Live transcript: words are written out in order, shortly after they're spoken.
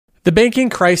The banking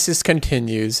crisis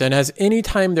continues, and as any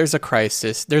time there's a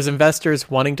crisis, there's investors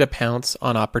wanting to pounce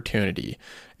on opportunity.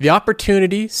 The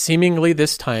opportunity, seemingly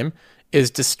this time,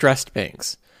 is distressed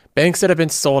banks. Banks that have been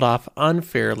sold off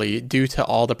unfairly due to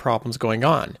all the problems going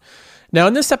on. Now,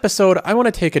 in this episode, I want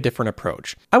to take a different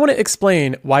approach. I want to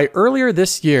explain why earlier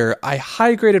this year I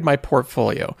high-graded my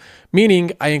portfolio,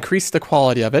 meaning I increased the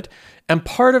quality of it, and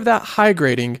part of that high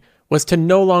grading was to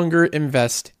no longer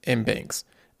invest in banks.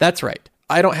 That's right.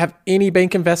 I don't have any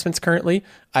bank investments currently.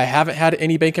 I haven't had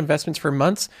any bank investments for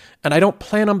months, and I don't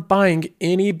plan on buying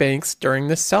any banks during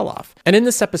this sell-off. And in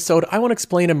this episode, I want to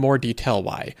explain in more detail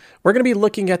why. We're going to be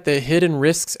looking at the hidden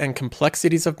risks and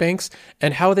complexities of banks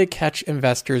and how they catch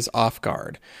investors off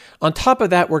guard. On top of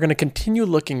that, we're going to continue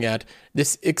looking at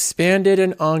this expanded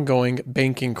and ongoing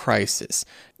banking crisis.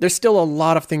 There's still a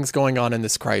lot of things going on in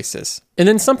this crisis. And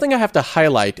then something I have to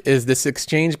highlight is this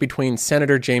exchange between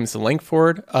Senator James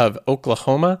Lankford of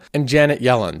Oklahoma and Janet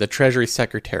Yellen, the Treasury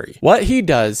Secretary. What he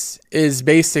does is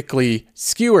basically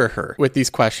skewer her with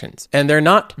these questions. And they're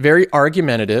not very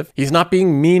argumentative. He's not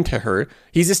being mean to her.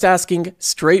 He's just asking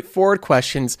straightforward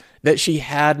questions that she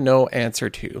had no answer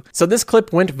to. So this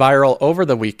clip went viral over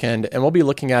the weekend, and we'll be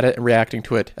looking at it and reacting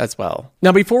to it as well.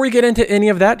 Now, before we get into any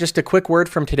of that, just a quick word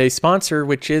from today's sponsor,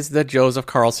 which is the Joseph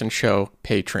Carlson Show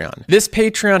Patreon. This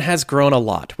Patreon has grown a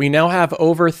lot. We now have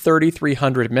over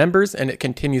 3,300 members, and it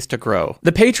continues to grow.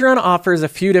 The Patreon offers a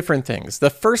few different things.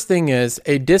 The first thing is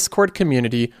a Discord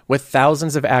community with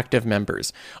thousands of active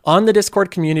members. On the Discord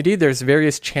community, there's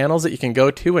various channels that you can go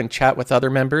to and chat with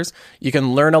other members. You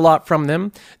can learn a lot from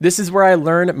them. This is where I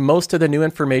learn most of the new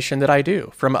information that I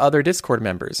do from other Discord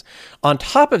members. On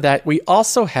top of that, we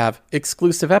also have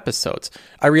exclusive episodes.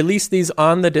 I release these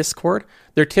on the Discord.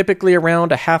 They're typically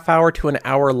around a half hour to an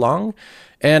hour long,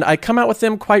 and I come out with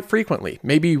them quite frequently,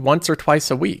 maybe once or twice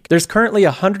a week. There's currently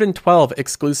 112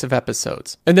 exclusive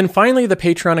episodes. And then finally, the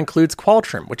Patreon includes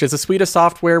Qualtrim, which is a suite of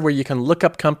software where you can look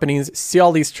up companies, see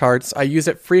all these charts. I use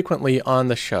it frequently on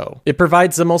the show. It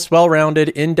provides the most well-rounded,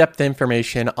 in-depth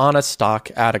information on a stock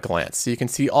at a glance, so you can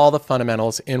see all the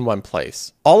fundamentals in one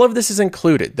place. All of this is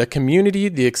included, the community,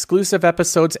 the exclusive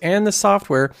episodes, and the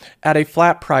software at a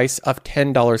flat price of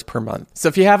 $10 per month. So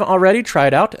if you haven't already, try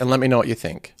it out and let me know what you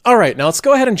think. All right, now let's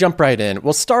go ahead and jump right in.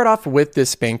 We'll start off with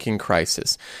this banking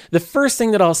crisis. The first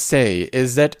thing that I'll say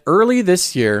is that early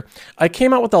this year, I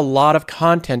came out with a lot of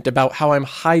content about how I'm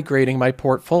high grading my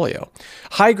portfolio.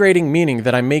 High grading meaning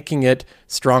that I'm making it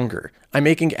stronger. I'm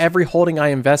making every holding I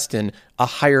invest in a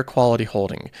higher quality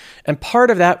holding. And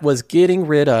part of that was getting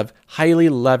rid of highly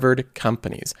levered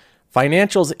companies.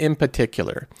 Financials in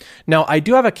particular. Now, I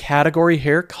do have a category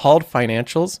here called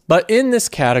financials, but in this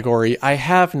category, I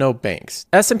have no banks.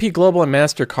 S&P Global and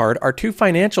MasterCard are two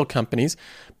financial companies,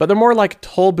 but they're more like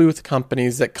toll booth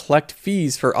companies that collect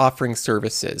fees for offering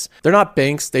services. They're not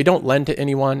banks, they don't lend to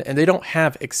anyone, and they don't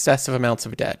have excessive amounts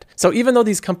of debt. So even though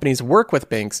these companies work with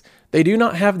banks, they do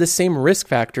not have the same risk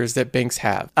factors that banks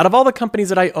have. Out of all the companies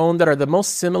that I own that are the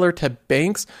most similar to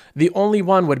banks, the only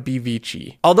one would be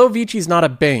Vici. Although Vici is not a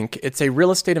bank, it's a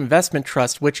real estate investment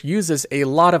trust which uses a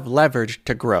lot of leverage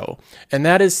to grow, and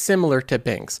that is similar to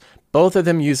banks. Both of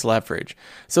them use leverage.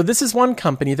 So this is one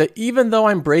company that even though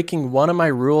I'm breaking one of my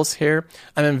rules here,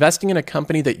 I'm investing in a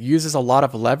company that uses a lot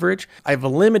of leverage, I've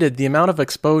limited the amount of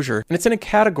exposure, and it's in a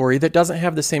category that doesn't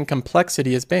have the same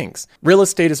complexity as banks. Real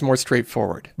estate is more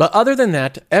straightforward. But other than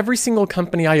that, every single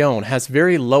company I own has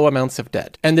very low amounts of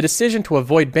debt, and the decision to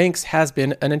avoid banks has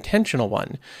been an intentional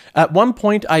one. At one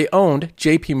point, I owned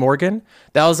JP Morgan.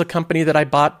 That was a company that I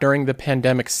bought during the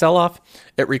pandemic sell-off.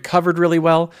 It recovered really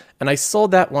well, and I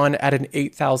sold that one at an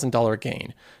 $8,000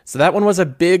 gain. So that one was a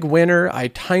big winner. I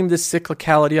timed the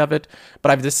cyclicality of it,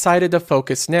 but I've decided to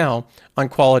focus now on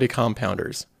quality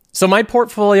compounders. So my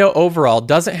portfolio overall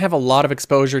doesn't have a lot of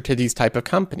exposure to these type of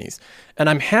companies. And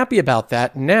I'm happy about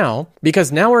that now,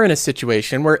 because now we're in a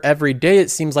situation where every day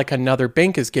it seems like another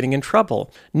bank is getting in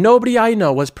trouble. Nobody I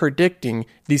know was predicting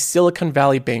the Silicon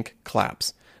Valley Bank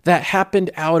collapse. That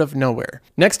happened out of nowhere.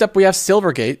 Next up, we have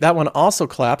Silvergate. That one also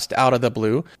collapsed out of the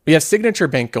blue. We have Signature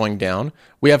Bank going down.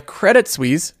 We have Credit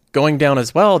Suisse going down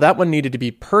as well. That one needed to be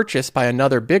purchased by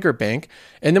another bigger bank.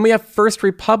 And then we have First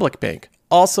Republic Bank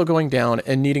also going down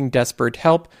and needing desperate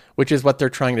help, which is what they're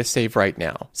trying to save right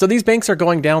now. So these banks are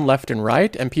going down left and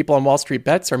right, and people on Wall Street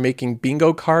Bets are making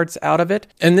bingo cards out of it.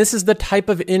 And this is the type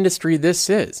of industry this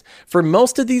is. For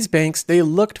most of these banks, they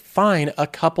looked fine a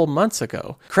couple months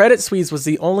ago. Credit Suisse was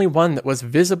the only one that was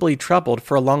visibly troubled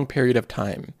for a long period of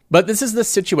time. But this is the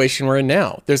situation we're in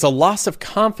now. There's a loss of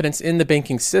confidence in the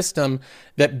banking system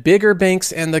that bigger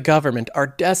banks and the government are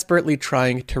desperately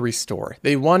trying to restore.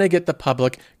 They want to get the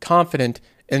public confident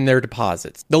in their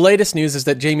deposits. The latest news is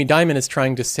that Jamie Dimon is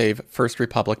trying to save First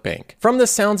Republic Bank. From the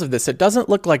sounds of this, it doesn't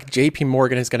look like JP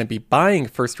Morgan is going to be buying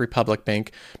First Republic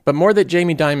Bank, but more that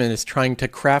Jamie Dimon is trying to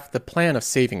craft the plan of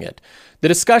saving it. The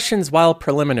discussions, while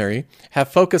preliminary, have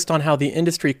focused on how the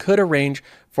industry could arrange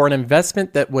for an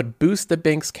investment that would boost the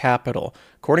bank's capital,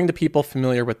 according to people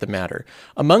familiar with the matter.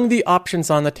 Among the options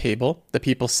on the table, the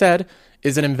people said,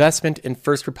 is an investment in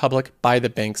First Republic by the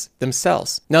banks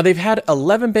themselves. Now, they've had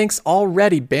 11 banks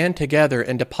already band together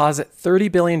and deposit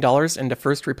 $30 billion into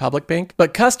First Republic Bank,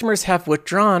 but customers have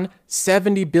withdrawn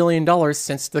 $70 billion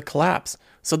since the collapse.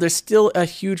 So there's still a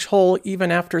huge hole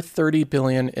even after $30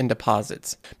 billion in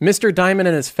deposits. Mr. Dimon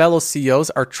and his fellow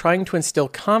CEOs are trying to instill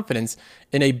confidence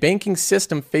in a banking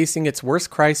system facing its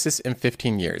worst crisis in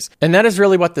 15 years. And that is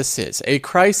really what this is, a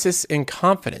crisis in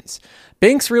confidence.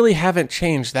 Banks really haven't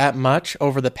changed that much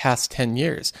over the past 10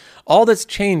 years. All that's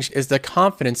changed is the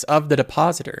confidence of the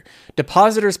depositor.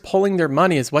 Depositors pulling their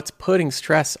money is what's putting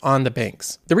stress on the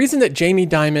banks. The reason that Jamie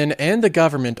Dimon and the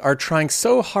government are trying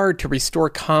so hard to restore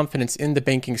confidence in the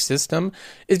banking system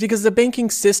is because the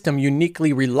banking system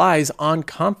uniquely relies on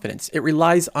confidence. It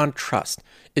relies on trust.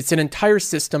 It's an entire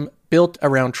system built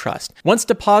around trust. Once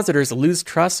depositors lose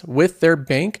trust with their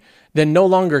bank, then no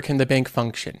longer can the bank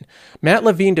function. Matt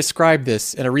Levine described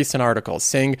this in a recent article,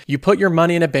 saying, "You put your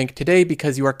money in a bank today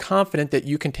because you are confident that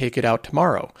you can take it out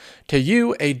tomorrow. To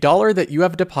you, a dollar that you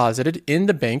have deposited in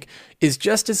the bank is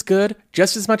just as good,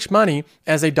 just as much money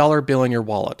as a dollar bill in your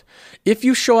wallet. If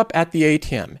you show up at the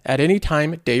ATM at any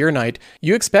time, day or night,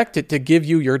 you expect it to give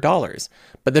you your dollars.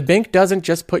 But the bank doesn't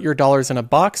just put your dollars in a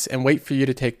box and wait for you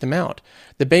to take them out.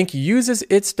 The bank uses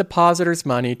its depositors'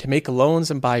 money to make loans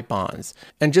and buy bonds,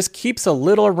 and just keeps a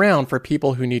little around for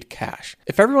people who need cash.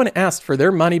 If everyone asked for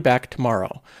their money back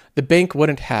tomorrow, the bank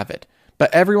wouldn't have it.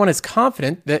 But everyone is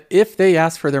confident that if they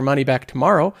ask for their money back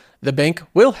tomorrow, the bank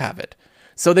will have it.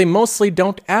 So they mostly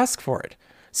don't ask for it.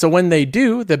 So when they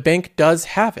do, the bank does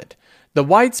have it. The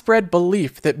widespread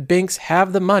belief that banks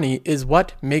have the money is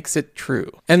what makes it true.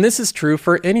 And this is true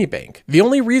for any bank. The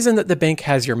only reason that the bank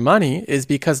has your money is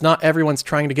because not everyone's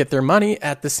trying to get their money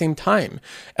at the same time.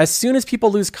 As soon as people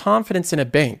lose confidence in a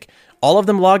bank, all of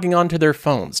them logging onto their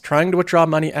phones, trying to withdraw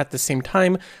money at the same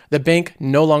time, the bank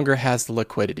no longer has the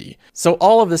liquidity. So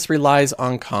all of this relies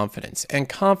on confidence, and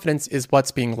confidence is what's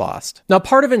being lost. Now,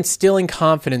 part of instilling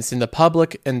confidence in the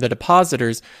public and the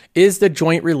depositors is the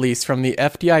joint release from the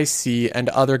FDIC and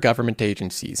other government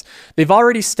agencies. They've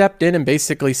already stepped in and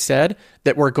basically said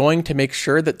that we're going to make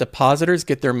sure that depositors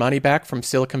get their money back from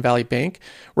Silicon Valley Bank.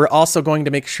 We're also going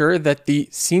to make sure that the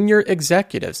senior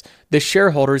executives, the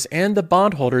shareholders, and the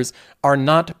bondholders are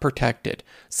not protected.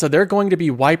 So they're going to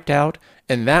be wiped out,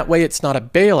 and that way it's not a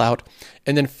bailout.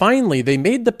 And then finally, they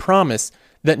made the promise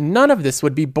that none of this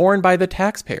would be borne by the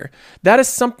taxpayer. That is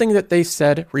something that they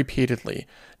said repeatedly.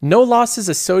 No losses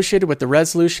associated with the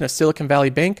resolution of Silicon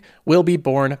Valley Bank will be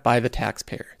borne by the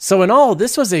taxpayer. So in all,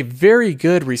 this was a very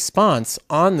good response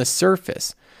on the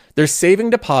surface. They're saving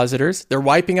depositors, they're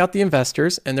wiping out the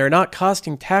investors, and they're not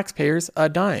costing taxpayers a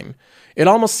dime. It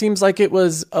almost seems like it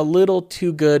was a little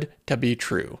too good to be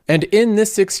true. And in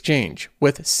this exchange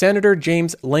with Senator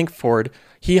James Lankford,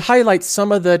 he highlights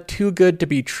some of the too good to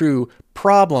be true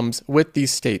problems with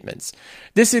these statements.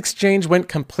 This exchange went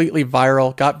completely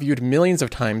viral, got viewed millions of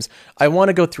times. I want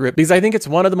to go through it because I think it's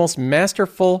one of the most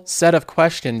masterful set of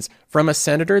questions from a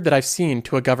senator that I've seen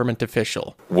to a government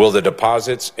official. Will the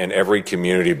deposits in every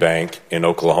community bank in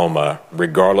Oklahoma,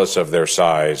 regardless of their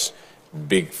size,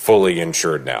 be fully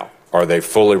insured now? Are they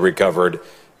fully recovered?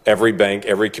 Every bank,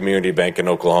 every community bank in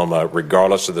Oklahoma,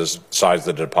 regardless of the size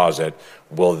of the deposit,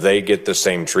 will they get the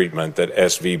same treatment that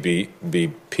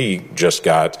SVB just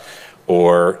got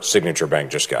or Signature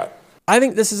Bank just got? I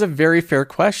think this is a very fair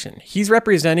question. He's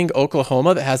representing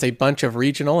Oklahoma that has a bunch of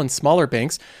regional and smaller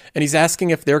banks, and he's asking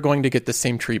if they're going to get the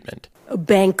same treatment. A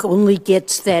bank only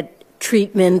gets that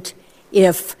treatment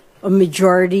if a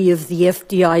majority of the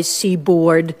FDIC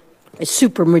board, a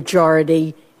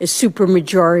supermajority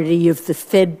of the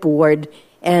Fed board,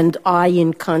 and I,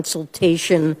 in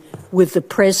consultation with the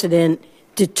president,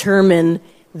 determine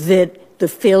that the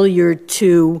failure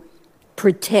to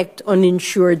protect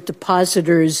uninsured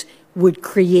depositors would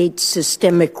create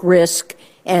systemic risk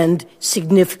and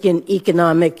significant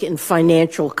economic and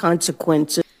financial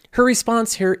consequences. Her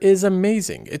response here is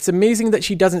amazing. It's amazing that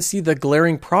she doesn't see the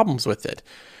glaring problems with it.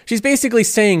 She's basically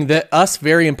saying that us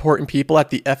very important people at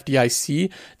the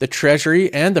FDIC, the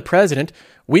Treasury, and the President,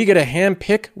 we get to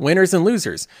handpick winners and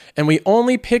losers, and we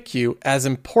only pick you as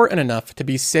important enough to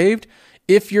be saved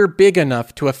if you're big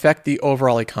enough to affect the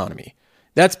overall economy.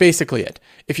 That's basically it.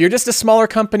 If you're just a smaller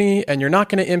company and you're not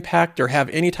going to impact or have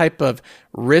any type of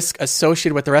risk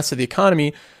associated with the rest of the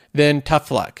economy, then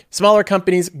tough luck. Smaller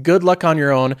companies, good luck on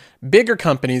your own. Bigger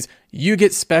companies, you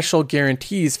get special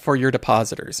guarantees for your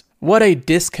depositors. What a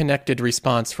disconnected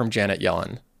response from Janet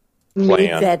Yellen. Make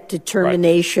that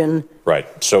determination. Right.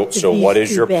 So what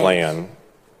is your plan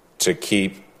to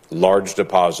keep large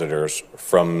depositors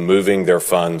from moving their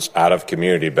funds out of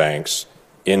community banks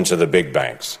into the big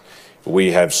banks?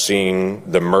 We have seen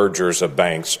the mergers of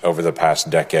banks over the past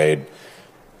decade.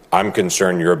 I'm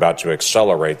concerned you're about to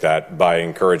accelerate that by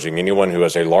encouraging anyone who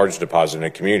has a large deposit in a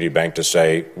community bank to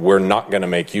say, we're not going to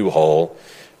make you whole,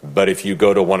 but if you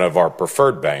go to one of our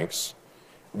preferred banks,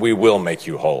 we will make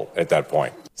you whole at that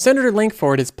point. Senator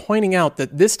Lankford is pointing out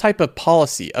that this type of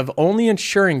policy of only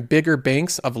insuring bigger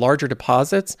banks of larger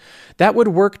deposits, that would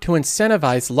work to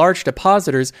incentivize large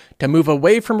depositors to move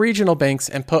away from regional banks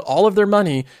and put all of their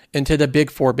money into the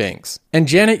big four banks. And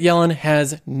Janet Yellen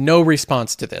has no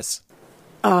response to this.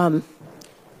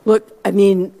 Look, I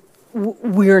mean,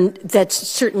 that's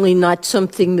certainly not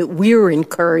something that we're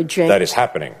encouraging. That is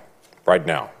happening right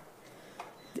now.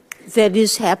 That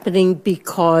is happening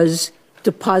because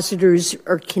depositors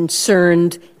are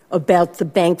concerned about the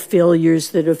bank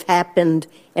failures that have happened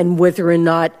and whether or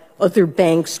not other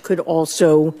banks could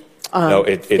also fail.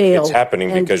 It's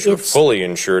happening because you're fully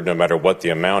insured no matter what the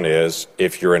amount is.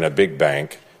 If you're in a big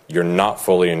bank, you're not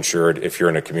fully insured if you're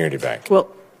in a community bank. Well,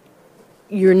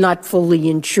 you're not fully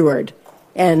insured.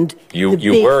 And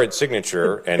you were at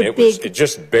Signature, and it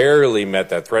just barely met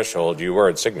that threshold. You were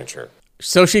at Signature.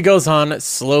 So she goes on,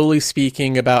 slowly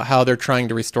speaking about how they're trying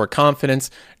to restore confidence,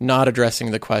 not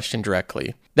addressing the question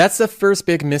directly. That's the first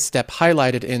big misstep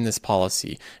highlighted in this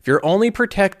policy. If you're only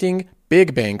protecting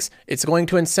big banks, it's going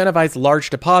to incentivize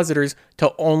large depositors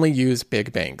to only use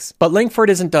big banks. But Lankford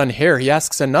isn't done here. He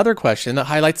asks another question that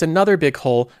highlights another big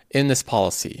hole in this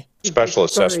policy. Special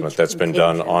assessment that's been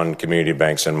done on community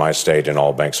banks in my state and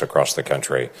all banks across the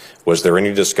country. Was there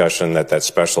any discussion that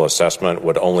special assessment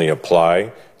would only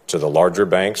apply to the larger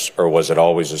banks, or was it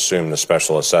always assumed the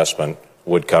special assessment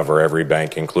would cover every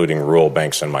bank, including rural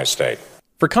banks in my state?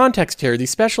 For context here, the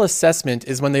special assessment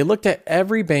is when they looked at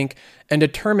every bank and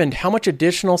determined how much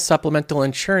additional supplemental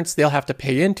insurance they'll have to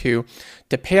pay into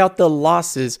to pay out the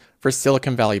losses for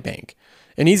Silicon Valley Bank.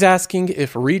 And he's asking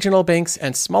if regional banks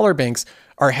and smaller banks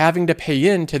are having to pay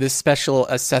into this special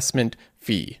assessment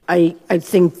fee. I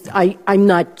think I'm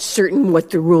not certain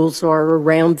what the rules are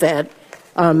around that.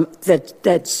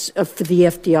 That's for the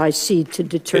FDIC to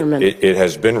determine. It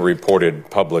has been reported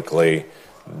publicly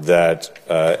that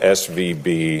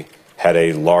SVB had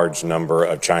a large number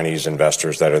of Chinese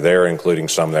investors that are there, including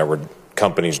some that were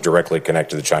companies directly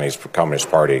connected to the Chinese Communist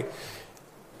Party.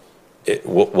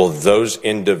 Will those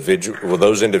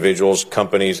individuals,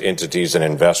 companies, entities, and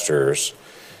investors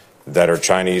that are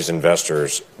Chinese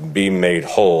investors be made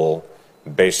whole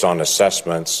based on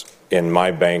assessments in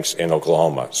my banks in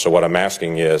Oklahoma? So what I'm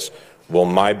asking is, will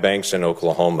my banks in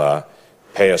Oklahoma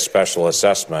pay a special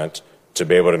assessment to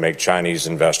be able to make Chinese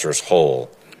investors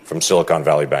whole from Silicon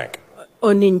Valley Bank?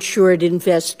 Uninsured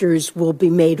investors will be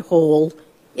made whole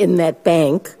in that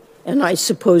bank, and I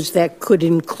suppose that could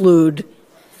include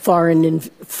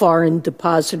foreign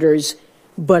depositors,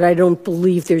 but I don't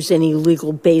believe there's any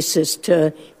legal basis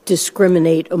to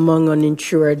discriminate among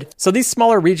uninsured. So these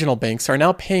smaller regional banks are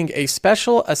now paying a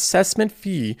special assessment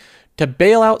fee to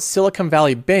bail out Silicon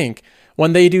Valley Bank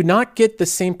when they do not get the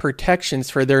same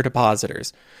protections for their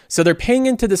depositors. So they're paying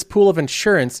into this pool of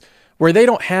insurance where they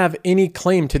don't have any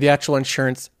claim to the actual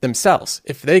insurance themselves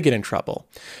if they get in trouble.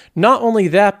 Not only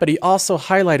that, but he also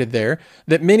highlighted there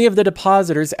that many of the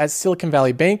depositors at Silicon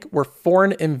Valley Bank were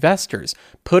foreign investors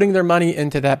putting their money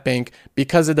into that bank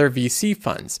because of their VC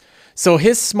funds. So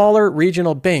his smaller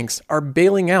regional banks are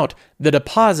bailing out the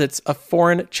deposits of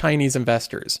foreign Chinese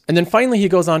investors. And then finally, he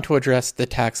goes on to address the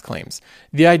tax claims.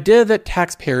 The idea that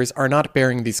taxpayers are not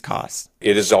bearing these costs.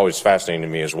 It is always fascinating to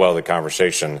me as well, the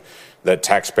conversation that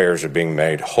taxpayers are being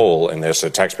made whole in this,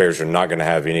 that taxpayers are not going to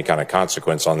have any kind of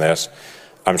consequence on this.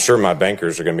 I'm sure my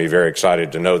bankers are going to be very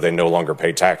excited to know they no longer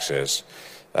pay taxes.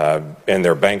 And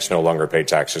their banks no longer pay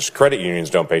taxes. Credit unions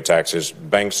don't pay taxes.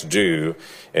 Banks do.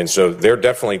 And so they're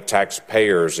definitely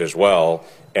taxpayers as well.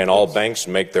 And all banks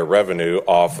make their revenue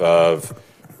off of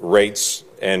rates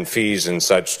and fees and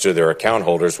such to their account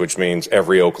holders, which means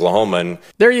every Oklahoman.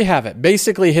 There you have it.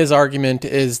 Basically, his argument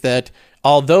is that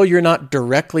although you're not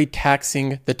directly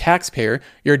taxing the taxpayer,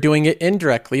 you're doing it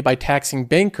indirectly by taxing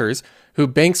bankers who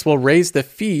banks will raise the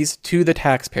fees to the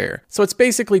taxpayer. So it's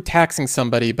basically taxing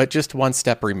somebody, but just one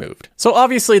step removed. So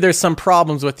obviously there's some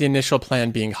problems with the initial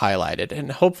plan being highlighted,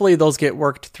 and hopefully those get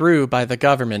worked through by the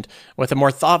government with a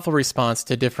more thoughtful response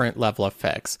to different level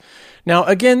effects. Now,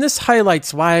 again, this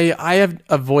highlights why I have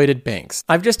avoided banks.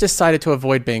 I've just decided to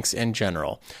avoid banks in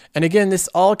general. And again, this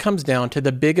all comes down to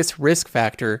the biggest risk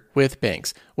factor with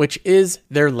banks, which is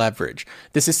their leverage.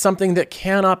 This is something that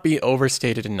cannot be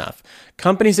overstated enough.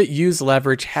 Companies that use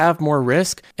leverage have more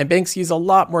risk, and banks use a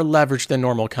lot more leverage than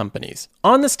normal companies.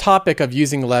 On this topic of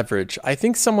using leverage, I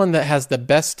think someone that has the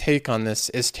best take on this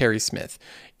is Terry Smith.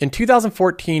 In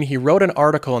 2014, he wrote an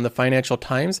article in the Financial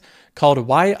Times called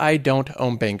Why I Don't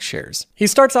Own Bank Shares. He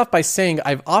starts off by saying,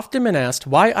 I've often been asked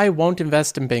why I won't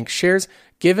invest in bank shares,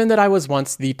 given that I was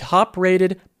once the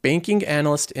top-rated banking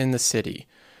analyst in the city.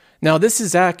 Now, this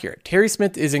is accurate. Terry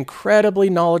Smith is incredibly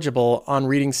knowledgeable on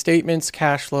reading statements,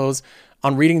 cash flows,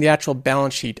 on reading the actual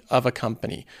balance sheet of a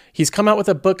company. He's come out with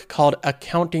a book called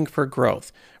Accounting for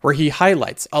Growth, where he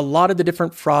highlights a lot of the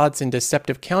different frauds and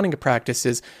deceptive accounting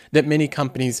practices that many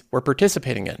companies were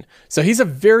participating in. So he's a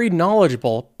very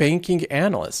knowledgeable banking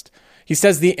analyst. He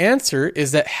says the answer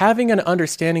is that having an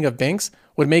understanding of banks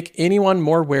would make anyone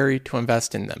more wary to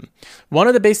invest in them. One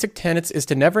of the basic tenets is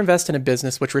to never invest in a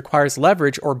business which requires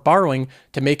leverage or borrowing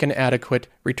to make an adequate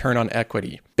return on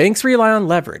equity. Banks rely on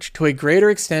leverage to a greater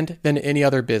extent than any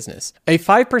other business. A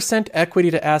 5%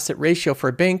 equity to asset ratio for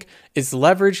a bank is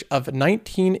leverage of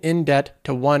 19 in debt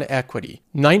to 1 equity.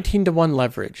 19 to 1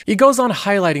 leverage. He goes on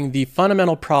highlighting the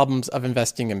fundamental problems of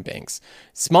investing in banks.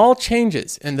 Small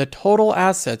changes in the total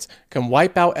assets can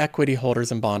wipe out equity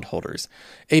holders and bondholders.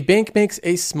 A bank makes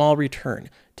a small return,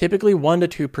 typically 1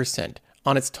 to 2%,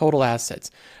 on its total assets.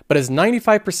 But as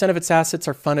 95% of its assets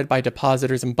are funded by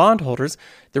depositors and bondholders,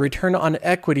 the return on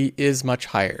equity is much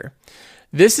higher.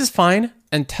 This is fine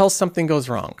until something goes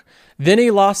wrong. Then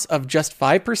a loss of just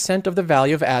 5% of the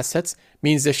value of assets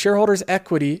means the shareholder's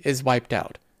equity is wiped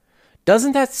out.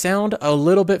 Doesn't that sound a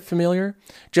little bit familiar?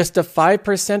 Just a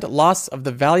 5% loss of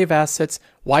the value of assets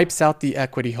wipes out the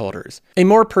equity holders. A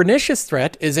more pernicious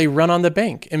threat is a run on the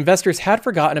bank. Investors had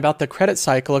forgotten about the credit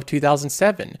cycle of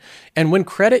 2007. And when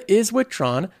credit is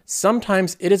withdrawn,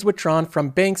 sometimes it is withdrawn from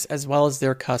banks as well as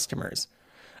their customers.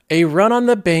 A run on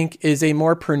the bank is a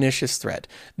more pernicious threat.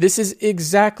 This is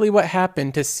exactly what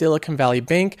happened to Silicon Valley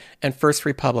Bank and First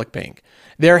Republic Bank.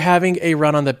 They're having a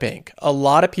run on the bank. A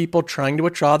lot of people trying to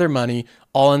withdraw their money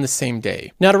all in the same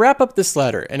day. Now, to wrap up this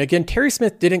letter, and again, Terry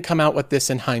Smith didn't come out with this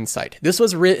in hindsight. This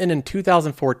was written in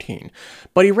 2014,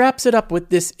 but he wraps it up with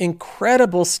this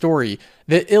incredible story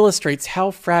that illustrates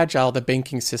how fragile the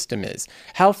banking system is,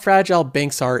 how fragile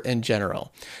banks are in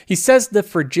general. He says the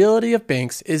fragility of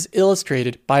banks is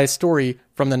illustrated by a story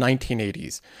from the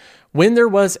 1980s. When there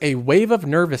was a wave of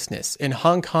nervousness in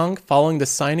Hong Kong following the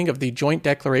signing of the joint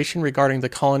declaration regarding the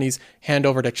colony's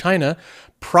handover to China,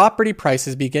 property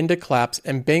prices began to collapse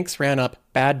and banks ran up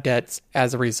bad debts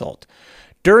as a result.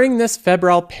 During this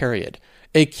febrile period,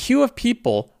 a queue of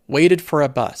people waited for a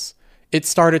bus. It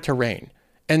started to rain,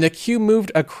 and the queue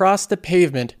moved across the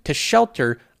pavement to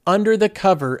shelter under the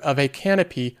cover of a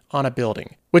canopy on a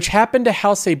building, which happened to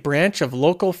house a branch of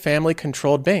local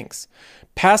family-controlled banks.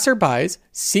 Passerbys,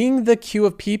 seeing the queue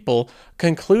of people,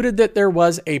 concluded that there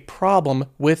was a problem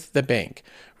with the bank.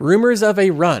 Rumors of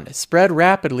a run spread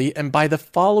rapidly, and by the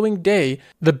following day,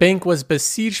 the bank was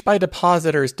besieged by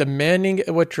depositors demanding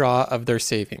a withdrawal of their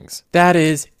savings. That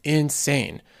is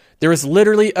insane. There was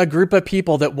literally a group of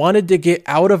people that wanted to get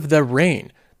out of the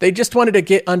rain. They just wanted to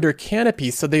get under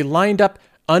canopies, so they lined up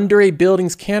under a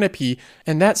building's canopy,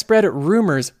 and that spread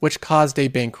rumors which caused a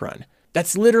bank run.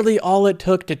 That's literally all it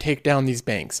took to take down these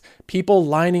banks. People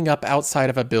lining up outside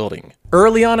of a building.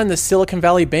 Early on in the Silicon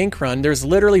Valley bank run, there's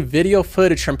literally video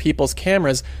footage from people's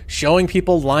cameras showing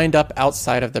people lined up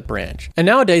outside of the branch. And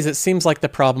nowadays, it seems like the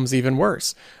problem's even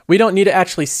worse. We don't need to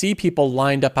actually see people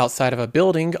lined up outside of a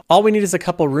building. All we need is a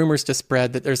couple rumors to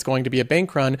spread that there's going to be a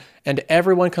bank run, and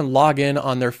everyone can log in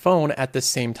on their phone at the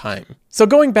same time. So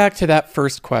going back to that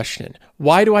first question,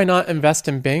 why do I not invest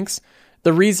in banks?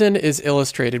 The reason is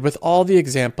illustrated with all the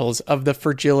examples of the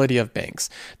fragility of banks.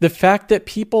 The fact that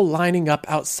people lining up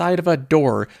outside of a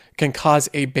door can cause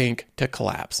a bank to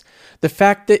collapse. The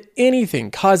fact that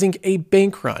anything causing a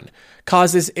bank run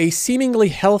causes a seemingly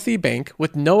healthy bank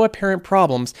with no apparent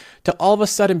problems to all of a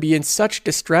sudden be in such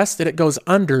distress that it goes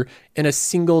under in a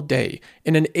single day,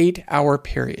 in an 8-hour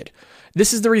period.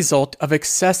 This is the result of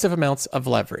excessive amounts of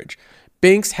leverage.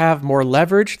 Banks have more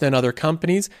leverage than other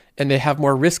companies, and they have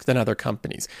more risk than other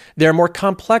companies. They're more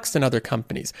complex than other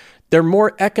companies. They're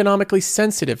more economically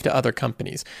sensitive to other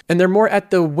companies, and they're more at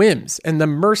the whims and the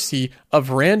mercy of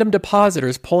random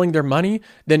depositors pulling their money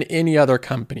than any other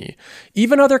company.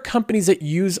 Even other companies that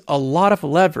use a lot of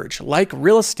leverage, like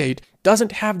real estate,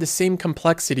 doesn't have the same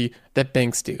complexity that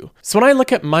banks do. So when I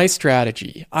look at my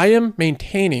strategy, I am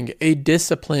maintaining a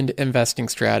disciplined investing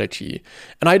strategy.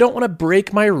 And I don't want to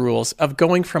break my rules of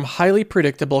going from highly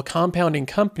predictable compounding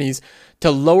companies to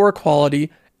lower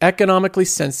quality, economically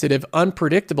sensitive,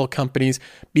 unpredictable companies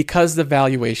because the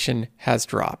valuation has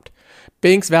dropped.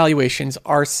 Banks' valuations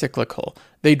are cyclical.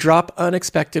 They drop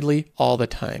unexpectedly all the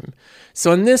time.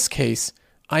 So in this case,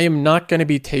 I am not going to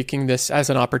be taking this as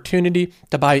an opportunity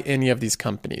to buy any of these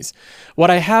companies.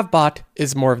 What I have bought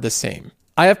is more of the same.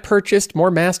 I have purchased more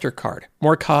MasterCard,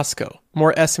 more Costco,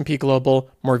 more S&P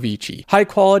Global, more Vici. High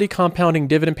quality compounding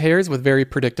dividend payers with very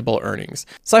predictable earnings.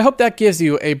 So I hope that gives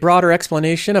you a broader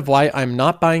explanation of why I'm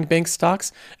not buying bank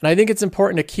stocks. And I think it's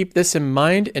important to keep this in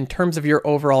mind in terms of your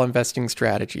overall investing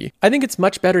strategy. I think it's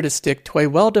much better to stick to a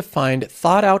well-defined,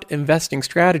 thought-out investing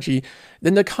strategy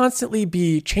than to constantly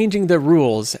be changing the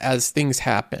rules as things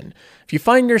happen. If you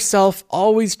find yourself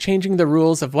always changing the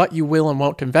rules of what you will and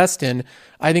won't invest in,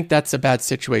 I think that's a bad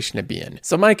situation to be in.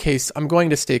 So in my case, I'm going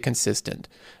to stay consistent.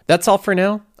 That's all for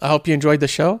now. I hope you enjoyed the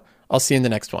show. I'll see you in the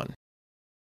next one.